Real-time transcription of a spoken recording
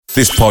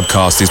This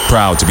podcast is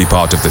proud to be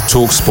part of the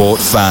TalkSport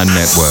Fan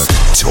Network.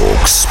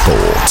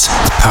 TalkSport.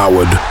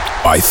 Powered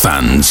by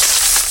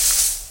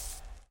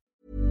fans.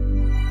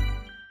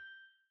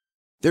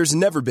 There's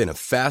never been a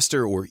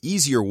faster or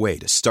easier way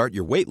to start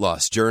your weight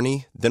loss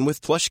journey than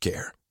with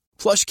PlushCare.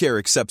 PlushCare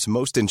accepts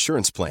most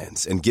insurance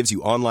plans and gives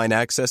you online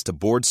access to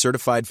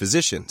board-certified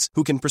physicians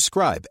who can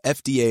prescribe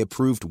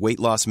FDA-approved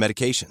weight loss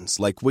medications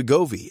like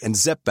Wegovy and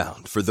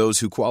Zepbound for those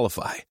who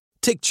qualify.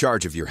 Take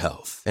charge of your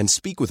health and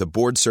speak with a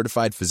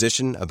board-certified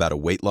physician about a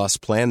weight loss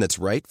plan that's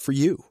right for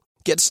you.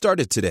 Get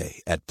started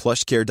today at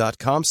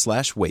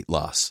plushcare.com/weight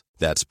loss.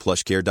 That's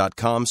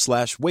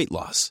plushcare.com/weight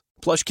loss.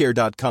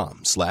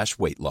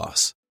 plushcare.com/weight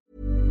loss.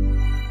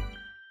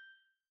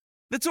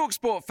 The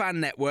TalkSport Fan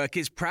Network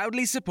is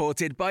proudly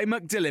supported by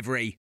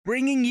McDelivery,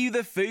 bringing you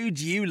the food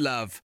you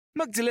love.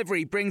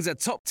 McDelivery brings a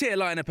top-tier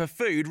lineup of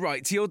food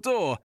right to your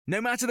door.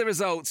 No matter the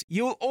result,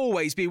 you'll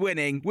always be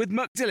winning with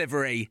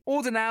McDelivery.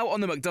 Order now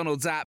on the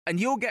McDonald's app and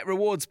you'll get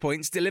rewards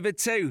points delivered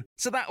too.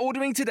 So that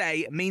ordering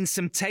today means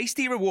some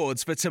tasty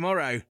rewards for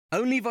tomorrow.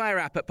 Only via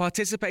app at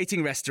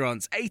participating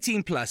restaurants.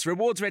 18 plus.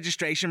 Rewards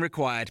registration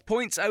required.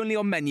 Points only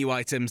on menu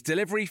items.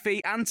 Delivery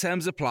fee and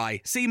terms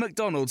apply. See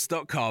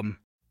mcdonalds.com.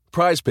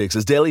 PrizePicks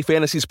is daily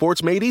fantasy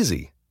sports made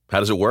easy. How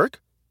does it work?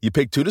 You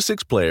pick 2 to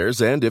 6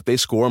 players, and if they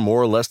score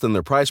more or less than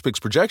their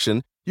PrizePicks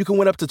projection, you can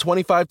win up to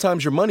 25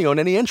 times your money on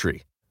any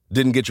entry.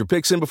 Didn't get your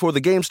picks in before the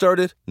game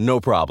started?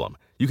 No problem.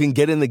 You can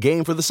get in the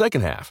game for the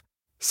second half.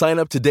 Sign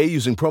up today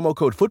using promo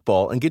code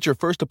FOOTBALL and get your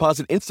first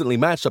deposit instantly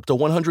matched up to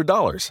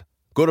 $100.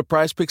 Go to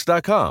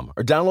prizepicks.com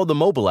or download the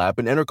mobile app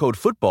and enter code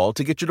FOOTBALL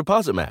to get your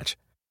deposit match.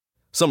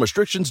 Some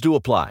restrictions do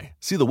apply.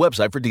 See the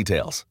website for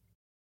details.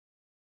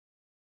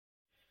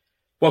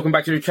 Welcome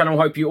back to the channel.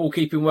 Hope you're all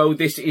keeping well.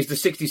 This is the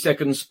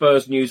 60-second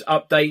Spurs news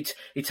update.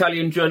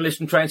 Italian journalist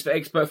and transfer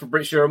expert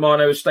Fabrizio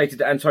Romano has stated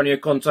that Antonio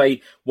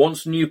Conte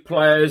wants new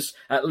players,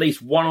 at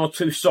least 1 or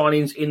 2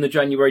 signings in the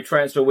January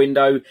transfer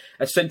window.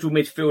 A central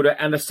midfielder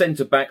and a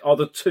centre-back are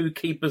the 2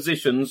 key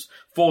positions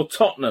for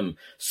Tottenham.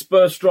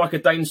 Spurs striker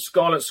Dane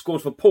Scarlett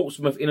scored for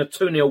Portsmouth in a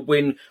 2-0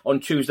 win on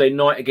Tuesday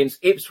night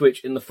against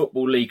Ipswich in the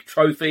Football League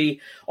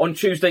Trophy. On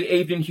Tuesday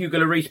evening, Hugo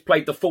Lloris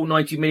played the full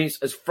 90 minutes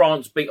as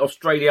France beat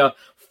Australia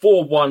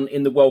 4-1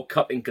 in the World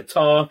Cup in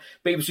Qatar.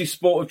 BBC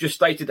Sport have just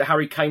stated that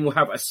Harry Kane will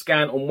have a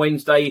scan on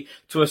Wednesday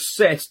to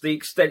assess the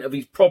extent of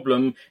his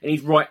problem in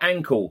his right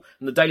ankle.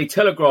 And the Daily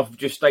Telegraph have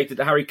just stated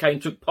that Harry Kane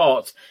took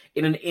part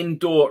in an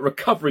indoor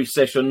recovery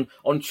session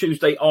on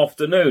Tuesday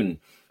afternoon.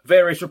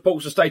 Various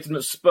reports are stating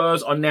that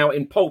Spurs are now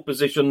in pole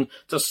position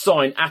to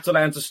sign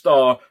Atalanta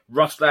star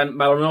Ruslan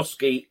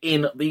Malinovsky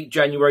in the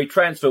January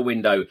transfer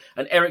window.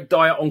 And Eric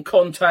Dyer on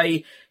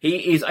Conte,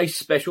 he is a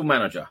special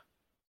manager.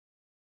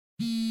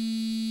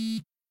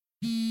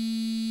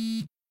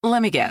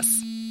 Let me guess.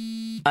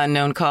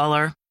 Unknown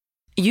caller?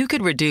 You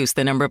could reduce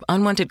the number of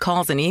unwanted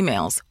calls and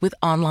emails with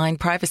online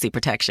privacy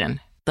protection.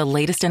 The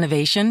latest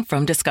innovation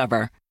from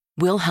Discover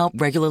will help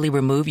regularly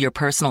remove your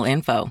personal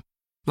info,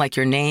 like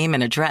your name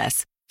and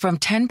address, from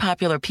 10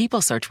 popular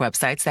people search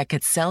websites that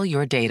could sell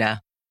your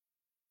data.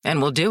 And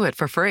we'll do it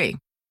for free.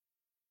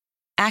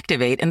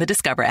 Activate in the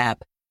Discover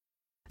app.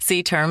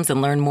 See terms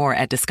and learn more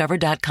at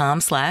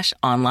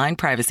discover.com/online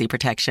privacy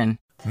protection.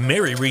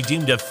 Mary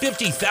redeemed a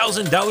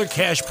 $50,000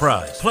 cash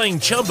prize playing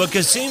Chumba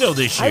Casino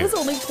this year. I was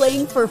only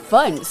playing for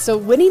fun, so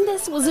winning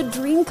this was a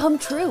dream come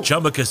true.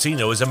 Chumba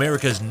Casino is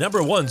America's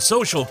 #1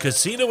 social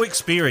casino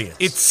experience.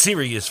 It's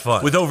serious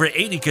fun. With over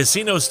 80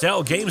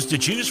 casino-style games to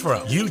choose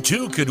from, you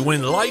too could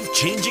win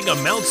life-changing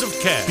amounts of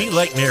cash. Be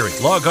like Mary.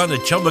 Log on to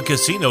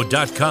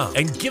ChumbaCasino.com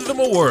and give them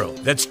a whirl.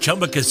 That's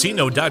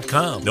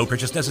ChumbaCasino.com. No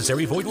purchase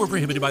necessary. Void where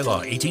prohibited by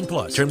law. 18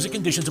 plus. Terms and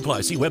conditions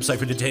apply. See website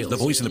for details. The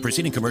voice in the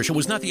preceding commercial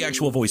was not the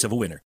actual voice of a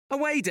winner.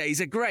 Away days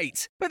are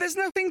great, but there's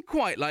nothing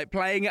quite like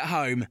playing at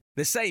home.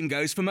 The same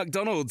goes for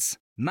McDonald's.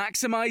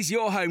 Maximise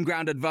your home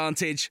ground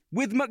advantage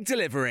with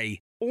McDelivery.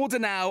 Order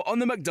now on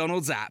the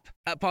McDonald's app.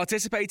 At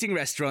participating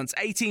restaurants,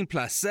 18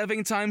 plus,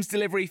 serving times,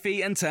 delivery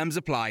fee and terms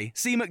apply.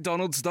 See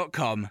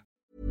mcdonalds.com.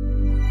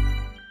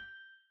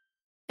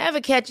 Ever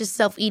catch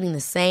yourself eating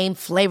the same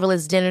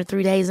flavorless dinner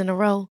 3 days in a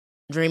row?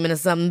 Dreaming of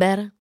something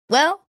better?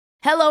 Well,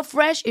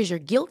 HelloFresh is your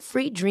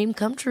guilt-free dream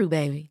come true,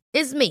 baby.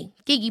 It's me,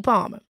 Keke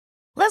Palmer.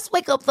 Let's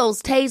wake up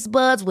those taste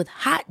buds with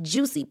hot,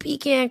 juicy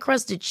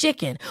pecan-crusted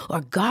chicken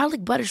or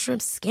garlic butter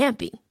shrimp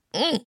scampi.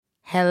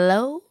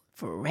 Hello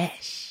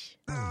Fresh.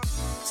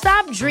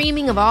 Stop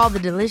dreaming of all the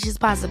delicious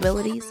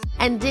possibilities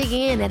and dig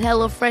in at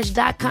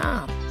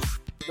HelloFresh.com.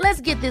 Let's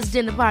get this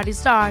dinner party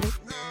started.